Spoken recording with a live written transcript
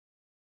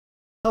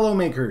Hello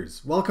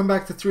makers, welcome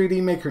back to 3D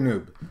Maker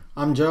Noob.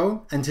 I'm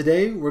Joe, and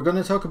today we're going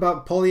to talk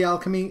about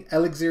Polyalchemy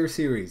Elixir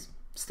series.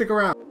 Stick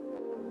around.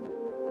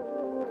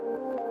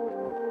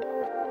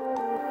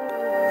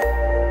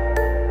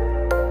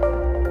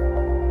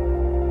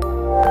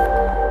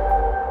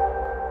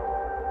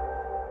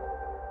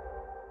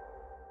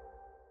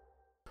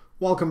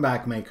 Welcome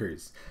back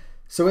makers.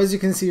 So as you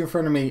can see in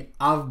front of me,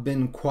 I've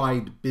been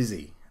quite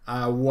busy.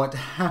 What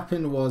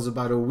happened was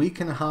about a week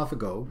and a half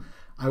ago,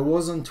 I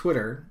was on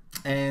Twitter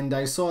and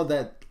I saw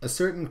that a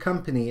certain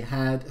company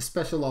had a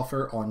special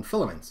offer on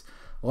filaments.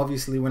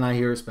 Obviously, when I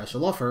hear a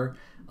special offer,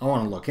 I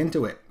want to look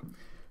into it.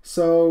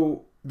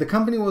 So the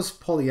company was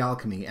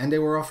Polyalchemy and they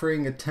were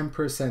offering a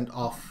 10%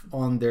 off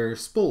on their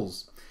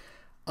spools.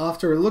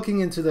 After looking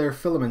into their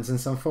filaments and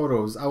some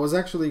photos, I was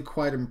actually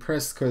quite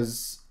impressed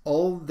because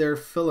all their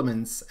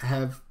filaments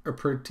have a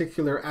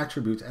particular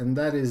attribute, and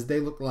that is they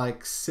look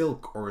like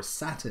silk or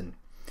satin.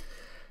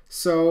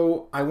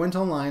 So I went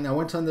online, I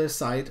went on their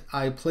site,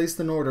 I placed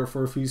an order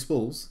for a few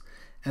spools,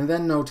 and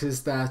then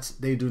noticed that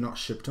they do not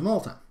ship to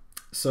Malta.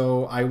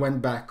 So I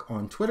went back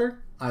on Twitter,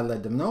 I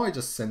let them know, I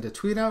just sent a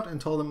tweet out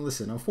and told them,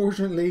 listen,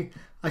 unfortunately,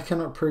 I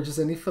cannot purchase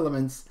any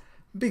filaments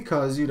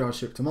because you don't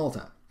ship to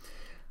Malta.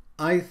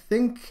 I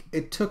think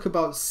it took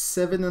about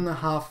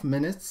 7.5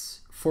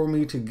 minutes for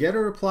me to get a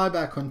reply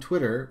back on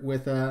Twitter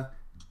with a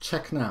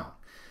check now.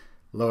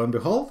 Lo and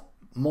behold,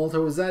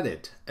 Malta was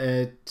added.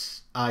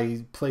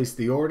 I placed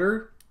the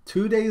order.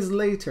 2 days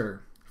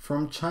later,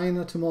 from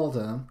China to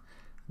Malta,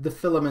 the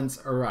filaments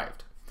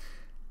arrived.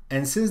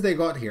 And since they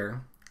got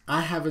here,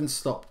 I haven't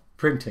stopped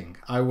printing.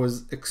 I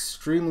was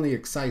extremely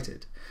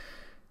excited.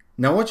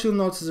 Now what you'll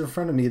notice in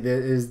front of me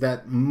there is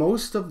that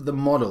most of the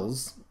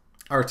models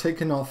are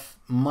taken off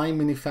My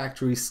Mini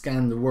Factory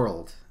Scan the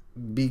World,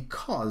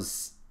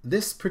 because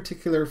this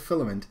particular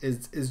filament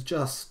is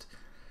just,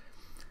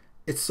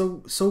 it's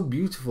so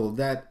beautiful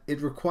that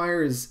it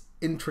requires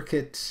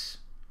intricate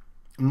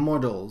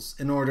models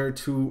in order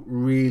to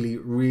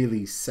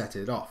really set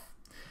it off.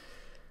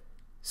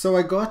 So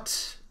I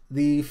got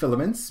the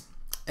filaments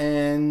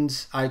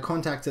and I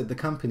contacted the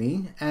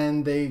company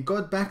and they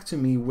got back to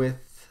me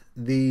with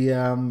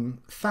the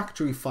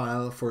factory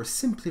file for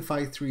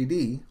Simplify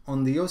 3D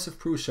on the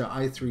Prusa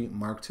i3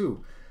 Mark II,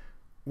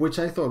 which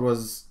I thought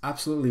was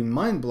absolutely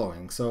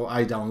mind-blowing. So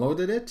I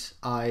downloaded it,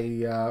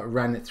 I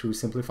ran it through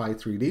Simplify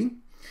 3D,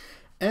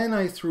 and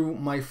I threw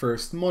my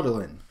first model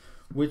in,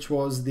 which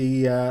was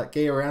the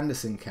Georg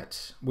Anderson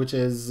kit, which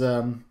is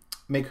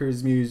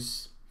Maker's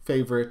Muse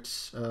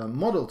favorite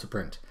model to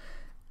print,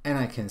 and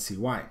I can see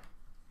why.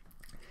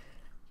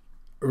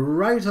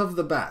 Right off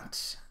the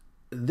bat,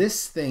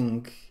 this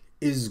thing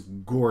is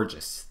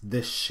gorgeous.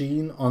 The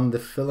sheen on the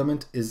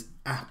filament is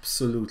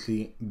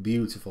absolutely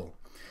beautiful.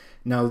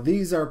 Now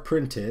these are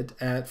printed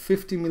at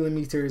 50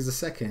 millimeters a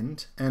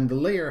second and the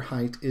layer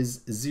height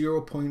is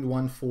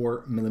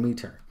 0.14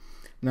 millimeter.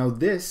 Now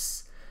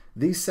these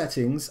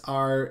settings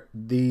are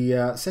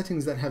the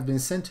settings that have been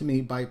sent to me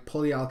by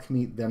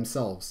Polyalchemy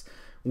themselves,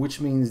 which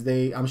means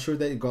I'm sure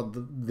they got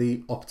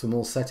the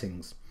optimal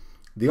settings.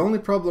 The only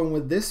problem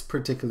with this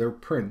particular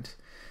print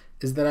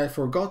is that I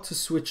forgot to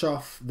switch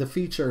off the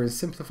feature in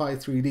Simplify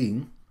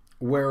 3D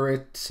where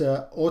it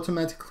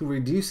automatically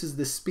reduces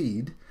the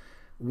speed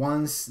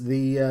once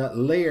the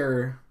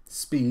layer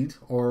speed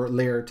or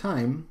layer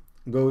time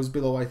goes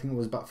below, I think it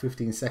was about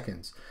 15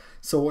 seconds.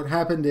 So what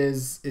happened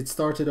is it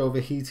started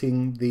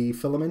overheating the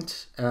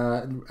filament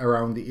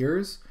around the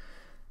ears,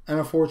 and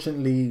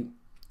unfortunately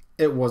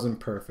it wasn't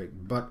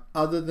perfect. But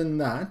other than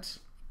that,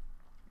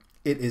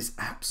 it is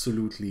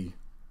absolutely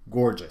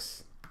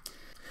gorgeous.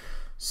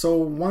 So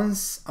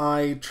once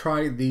I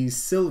tried the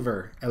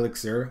silver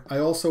elixir, I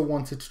also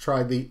wanted to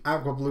try the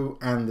aqua blue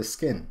and the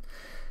skin.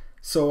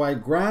 So I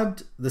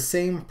grabbed the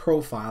same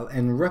profile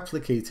and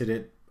replicated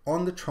it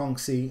on the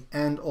Tronxy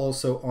and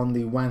also on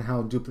the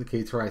Wanhao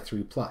Duplicator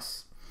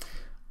i3+.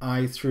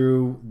 I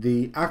threw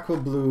the aqua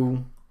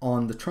blue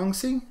on the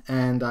Tronxy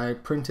and I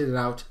printed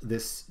out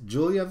this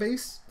Julia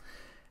vase,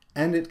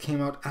 and it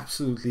came out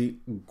absolutely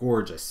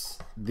gorgeous.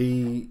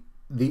 The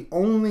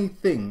only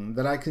thing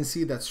that I can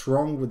see that's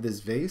wrong with this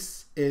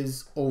vase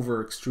is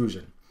over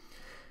extrusion.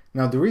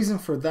 Now the reason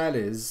for that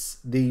is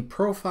the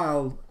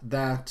profile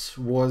that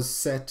was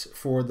set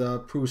for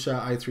the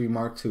Prusa i3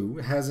 Mark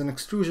II has an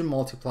extrusion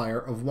multiplier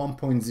of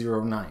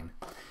 1.09.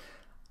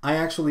 I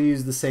actually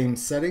used the same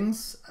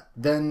settings,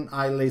 then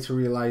I later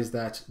realized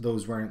that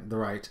those weren't the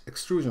right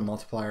extrusion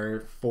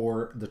multiplier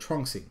for the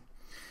Tronxy.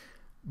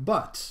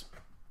 But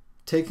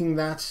taking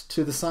that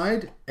to the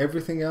side,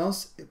 everything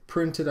else it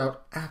printed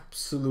out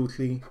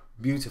absolutely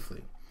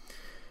beautifully.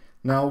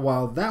 Now,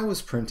 while that was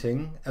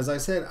printing, as I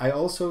said, I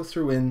also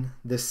threw in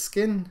the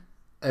skin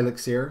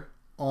elixir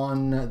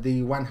on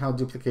the Wanhao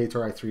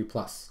Duplicator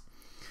i3+.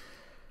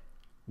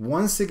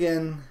 Once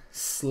again,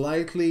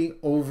 slightly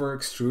over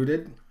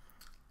extruded.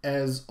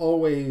 As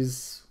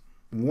always,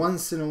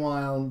 once in a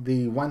while,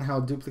 the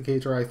Wanhao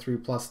Duplicator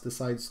i3+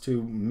 decides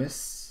to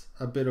miss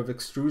a bit of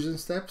extrusion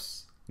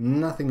steps.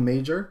 Nothing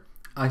major.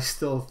 I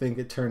still think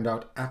it turned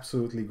out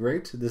absolutely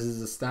great. This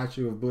is a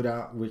statue of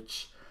Buddha,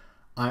 which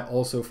I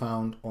also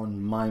found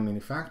on my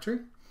Manufactory,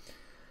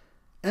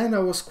 and I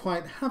was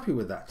quite happy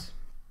with that.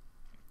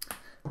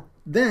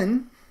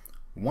 Then,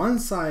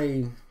 once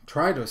I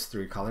tried those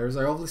three colors,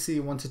 I obviously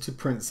wanted to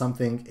print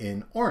something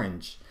in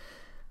orange.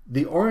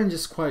 The orange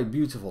is quite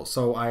beautiful,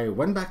 so I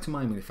went back to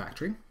my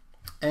Manufactory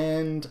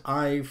and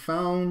I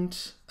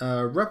found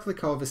a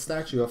replica of a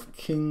statue of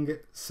King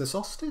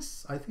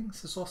Sesotris, I think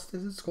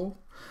Sesotris it's called.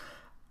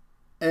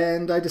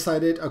 And I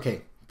decided,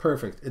 okay,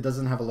 perfect. It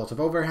doesn't have a lot of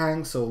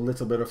overhang, so a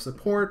little bit of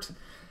support.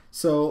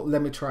 So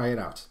let me try it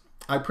out.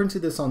 I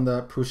printed this on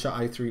the Prusa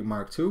i3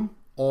 Mark II,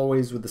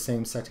 always with the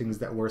same settings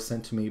that were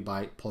sent to me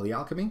by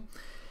Polyalchemy.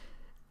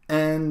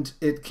 And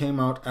it came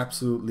out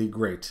absolutely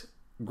great.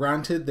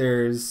 Granted,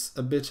 there's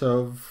a bit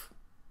of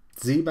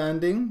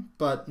Z-banding,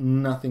 but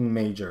nothing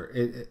major.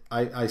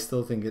 I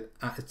still think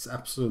it's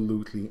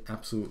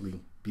absolutely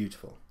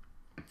beautiful.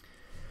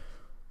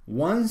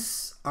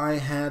 Once I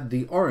had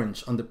the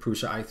orange on the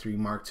Prusa i3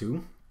 Mark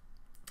II,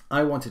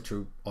 I wanted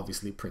to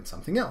obviously print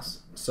something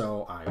else.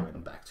 So I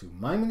went back to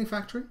my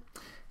Manufactory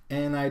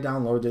and I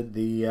downloaded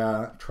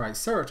the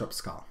Triceratops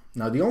skull.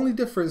 Now the only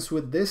difference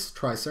with this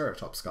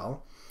Triceratops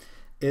skull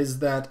is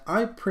that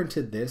I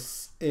printed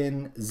this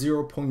in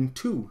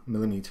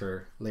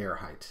 0.2mm layer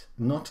height,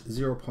 not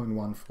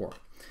 0.14.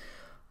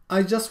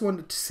 I just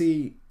wanted to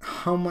see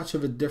how much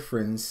of a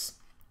difference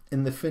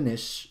in the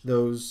finish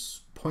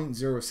those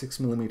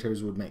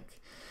 0.06mm would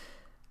make.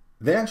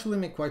 They actually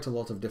make quite a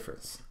lot of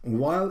difference.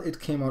 While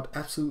it came out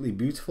absolutely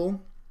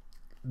beautiful,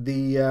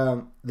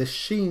 the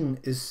sheen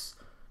is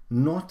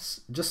not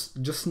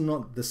just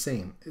not the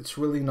same. It's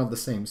really not the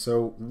same.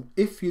 So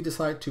if you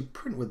decide to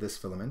print with this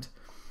filament,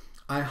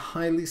 I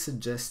highly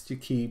suggest you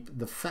keep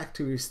the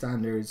factory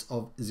standards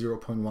of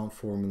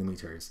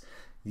 0.14mm.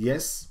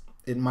 Yes,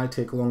 it might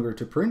take longer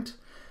to print,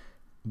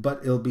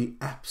 but it'll be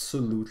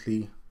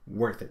absolutely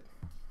worth it.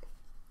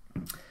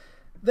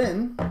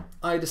 Then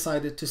I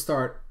decided to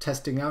start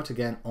testing out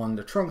again on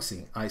the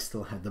Trunksy. I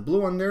still had the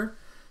blue on there,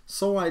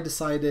 so I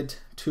decided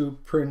to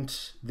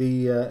print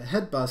the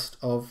head bust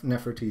of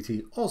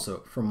Nefertiti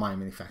also from my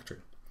Manufactory.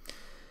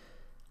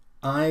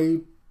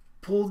 I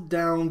pulled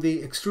down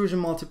the extrusion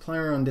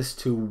multiplier on this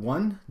to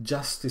 1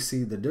 just to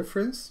see the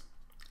difference.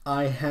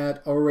 I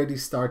had already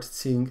started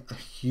seeing a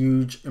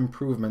huge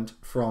improvement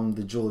from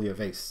the Julia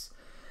vase.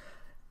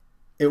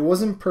 It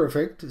wasn't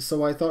perfect,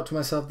 so I thought to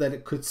myself that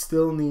it could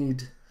still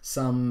need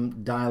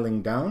some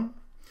dialing down,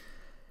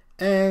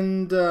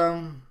 and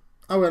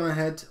I went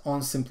ahead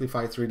on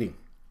Simplify 3D.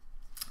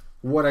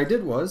 What I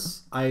did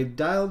was I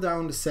dialed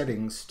down the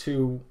settings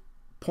to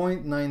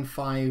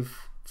 0.95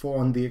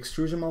 on the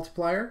extrusion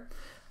multiplier.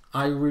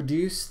 I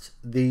reduced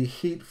the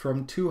heat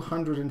from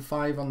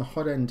 205 on the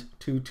hot end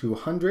to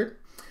 200,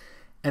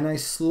 and I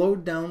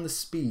slowed down the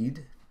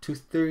speed to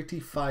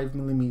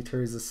 35mm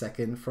a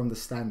second from the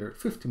standard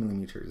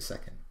 50mm a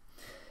second.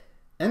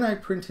 And I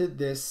printed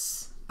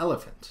this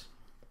elephant.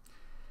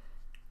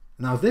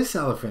 Now this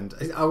elephant,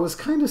 I was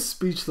kind of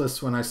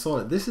speechless when I saw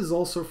it. This is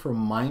also from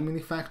my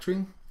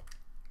Manufactory.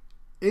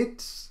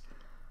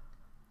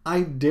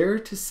 I dare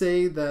to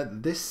say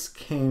that this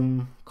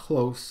came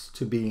close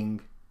to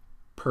being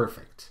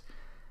perfect.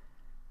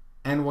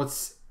 And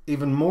what's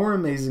even more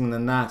amazing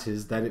than that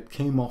is that it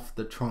came off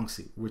the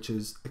Trunksy, which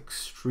is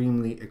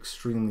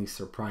extremely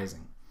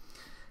surprising.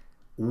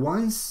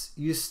 Once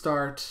you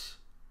start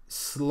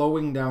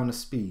slowing down the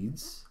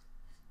speeds,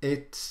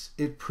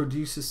 it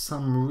produces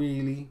some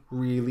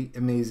really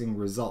amazing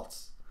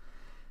results.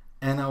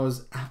 And I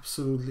was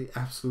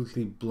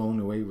absolutely blown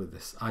away with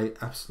this. I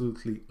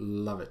absolutely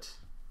love it.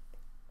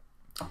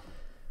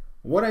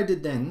 What I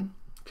did then,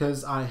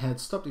 because I had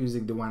stopped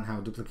using the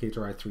Wanhao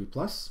Duplicator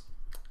i3+,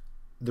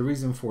 the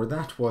reason for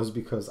that was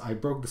because I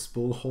broke the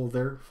spool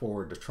holder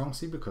for the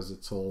Trunksy because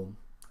it's all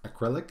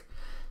acrylic.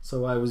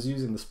 So I was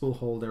using the spool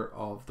holder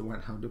of the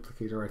Wanhao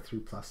Duplicator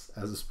i3+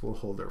 as a spool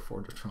holder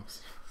for the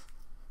Trunksy.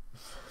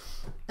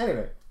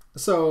 Anyway,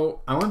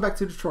 so I went back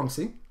to the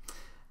Trunksy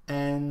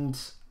and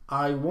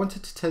I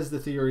wanted to test the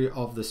theory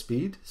of the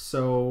speed,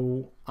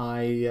 so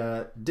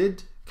I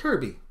did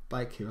Kirby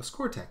by Chaos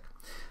Cortec.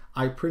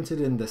 I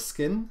printed in the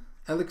skin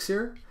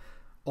elixir,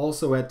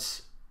 also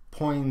at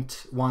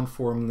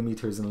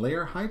 0.14mm in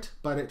layer height,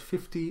 but at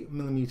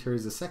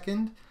 50mm a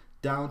second,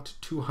 down to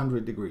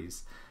 200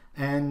 degrees.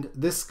 And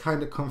this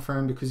kind of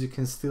confirmed because you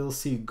can still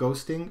see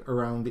ghosting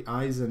around the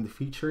eyes and the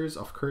features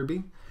of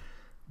Kirby.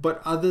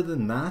 But other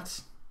than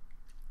that,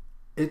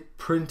 it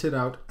printed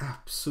out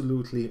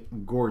absolutely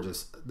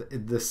gorgeous.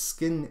 The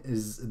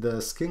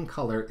skin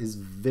color is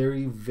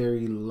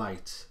very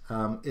light.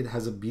 It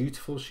has a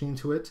beautiful sheen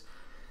to it,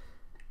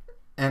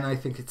 and I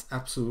think it's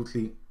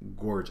absolutely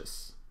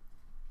gorgeous.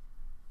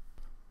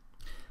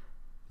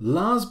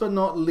 Last but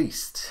not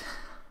least,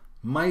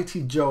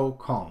 Mighty Joe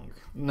Kong.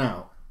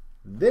 Now,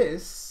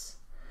 this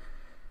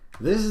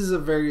is a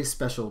very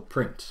special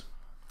print.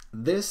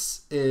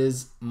 This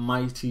is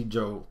Mighty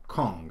Joe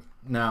Kong.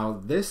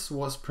 Now, this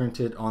was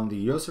printed on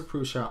the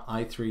Prusa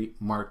i3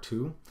 Mark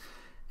II,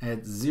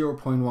 at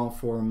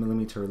 0.14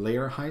 millimeter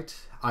layer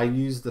height. I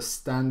used the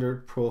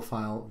standard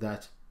profile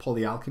that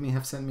Polyalchemy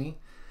have sent me.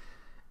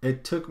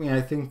 It took me,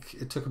 I think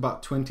it took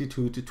about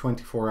 22 to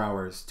 24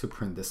 hours to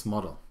print this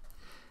model.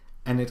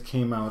 And it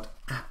came out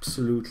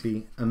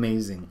absolutely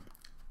amazing.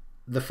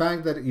 The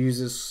fact that it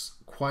uses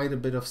quite a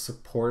bit of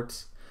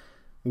support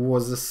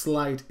was a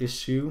slight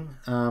issue.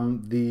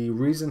 The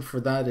reason for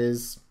that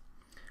is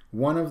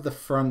one of the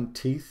front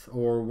teeth,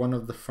 or one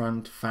of the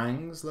front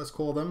fangs, let's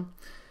call them,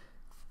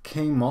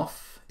 came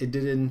off. It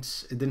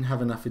didn't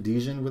have enough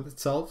adhesion with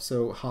itself,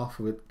 so half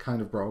of it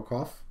kind of broke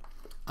off.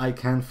 I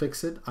can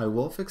fix it, I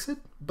will fix it,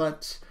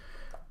 but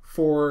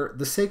for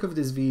the sake of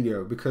this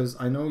video, because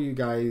I know you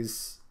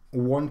guys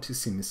want to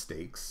see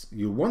mistakes,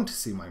 you want to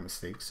see my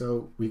mistakes,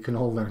 so we can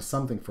all learn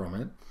something from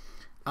it,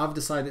 I've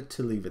decided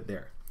to leave it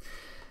there.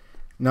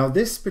 Now,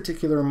 this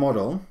particular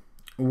model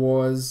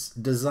was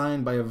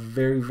designed by a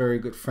very, very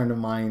good friend of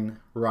mine,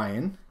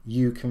 Ryan.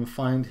 You can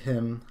find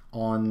him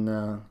on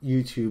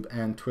YouTube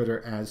and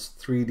Twitter as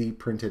 3D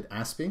Printed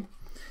Aspie.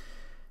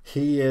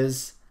 He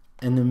is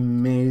an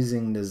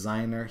amazing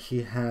designer.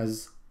 He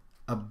has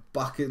a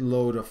bucket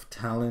load of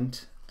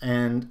talent,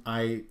 and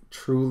I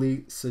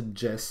truly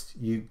suggest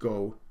you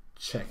go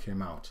check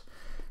him out.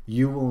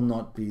 You will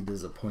not be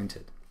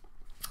disappointed.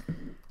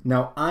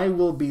 Now, I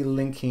will be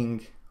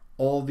linking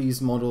all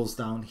these models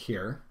down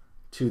here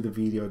to the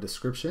video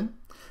description.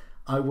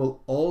 I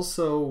will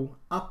also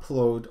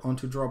upload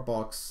onto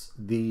Dropbox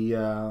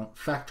the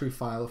factory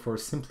file for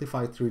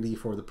Simplified 3D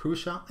for the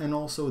Prusa, and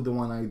also the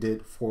one I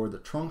did for the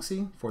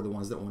Tronxy, for the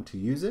ones that want to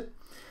use it.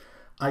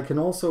 I can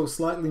also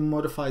slightly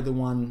modify the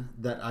one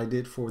that I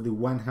did for the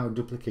Wanhao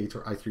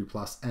Duplicator i3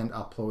 Plus and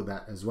upload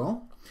that as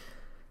well.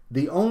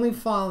 The only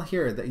file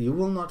here that you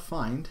will not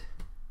find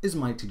is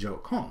Mighty Joe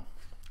Kong,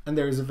 and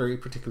there is a very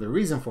particular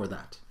reason for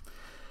that.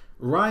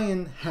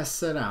 Ryan has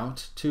set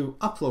out to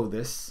upload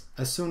this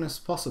as soon as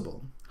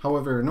possible.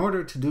 However, in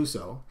order to do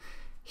so,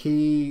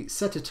 he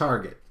set a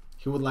target.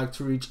 He would like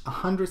to reach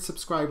 100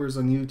 subscribers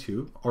on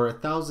YouTube or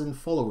 1,000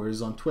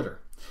 followers on Twitter.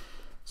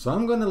 So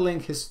I'm going to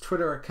link his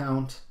Twitter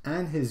account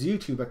and his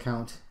YouTube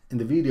account in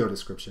the video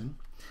description.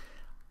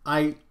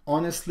 I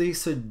honestly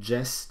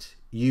suggest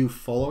you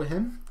follow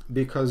him,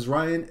 because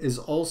Ryan is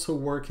also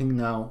working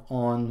now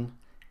on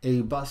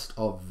a bust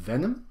of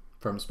Venom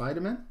from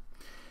Spider-Man,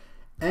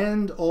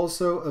 and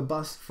also a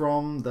bust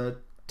from the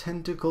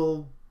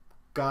tentacle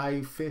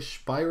guy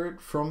fish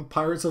pirate from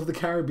Pirates of the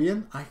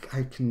Caribbean. I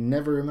can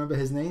never remember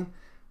his name,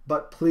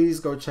 but please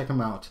go check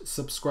him out.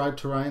 Subscribe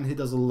to Ryan. He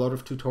does a lot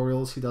of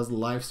tutorials. He does a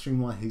live stream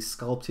while he's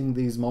sculpting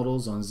these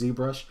models on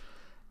ZBrush.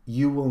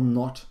 You will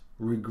not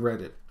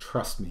regret it.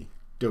 Trust me.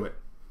 Do it.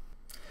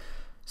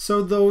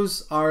 So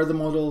those are the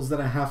models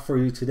that I have for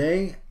you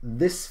today.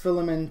 This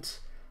filament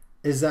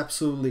is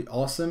absolutely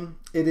awesome.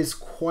 It is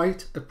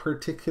quite a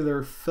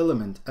particular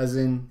filament, as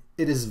in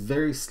it is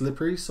very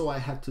slippery, so I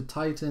had to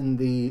tighten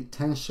the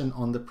tension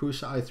on the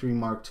Prusa i3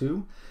 Mark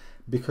II,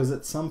 because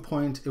at some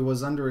point it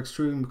was under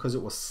extruding because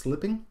it was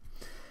slipping.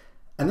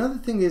 Another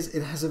thing is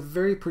it has a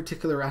very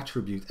particular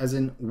attribute, as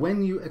in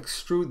when you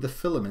extrude the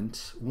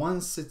filament,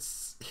 once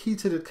it's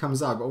heated it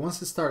comes out, but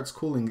once it starts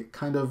cooling it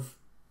kind of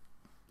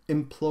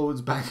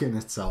implodes back in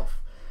itself.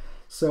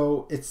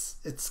 So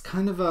it's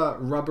kind of a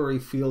rubbery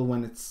feel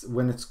when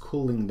it's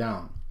cooling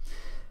down.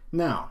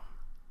 Now,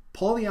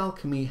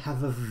 Polyalchemy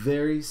have a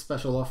very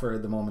special offer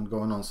at the moment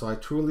going on, so I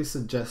truly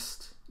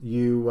suggest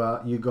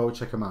you go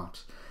check them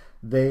out.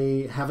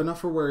 They have an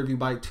offer where if you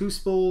buy 2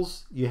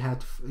 spools, you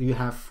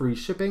have free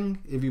shipping.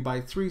 If you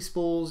buy 3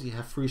 spools, you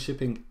have free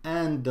shipping,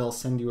 and they'll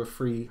send you a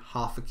free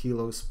 ½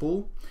 kilo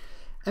spool.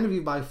 And if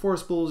you buy 4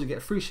 spools, you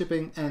get free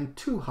shipping and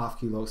 2 ½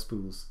 kilo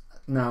spools.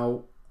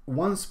 Now,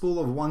 1 spool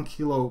of 1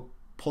 kilo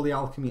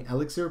Polyalchemy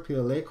Elixir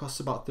PLA costs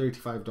about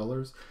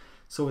 $35,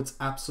 so it's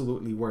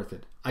absolutely worth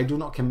it. I do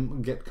not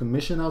get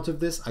commission out of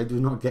this. I do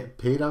not get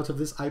paid out of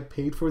this. I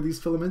paid for these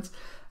filaments.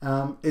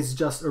 It's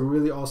just a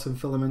really awesome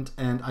filament,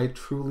 and I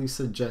truly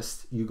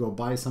suggest you go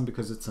buy some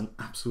because it's an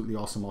absolutely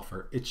awesome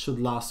offer. It should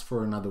last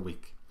for another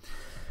week.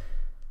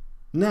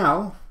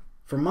 Now,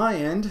 from my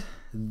end,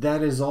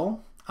 that is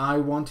all. I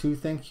want to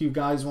thank you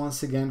guys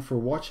once again for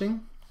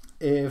watching.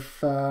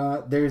 If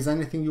there is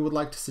anything you would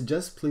like to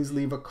suggest, please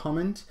leave a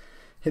comment.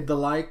 Hit the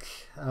like,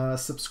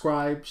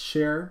 subscribe,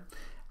 share,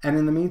 and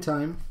in the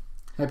meantime,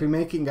 happy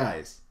making,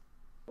 guys.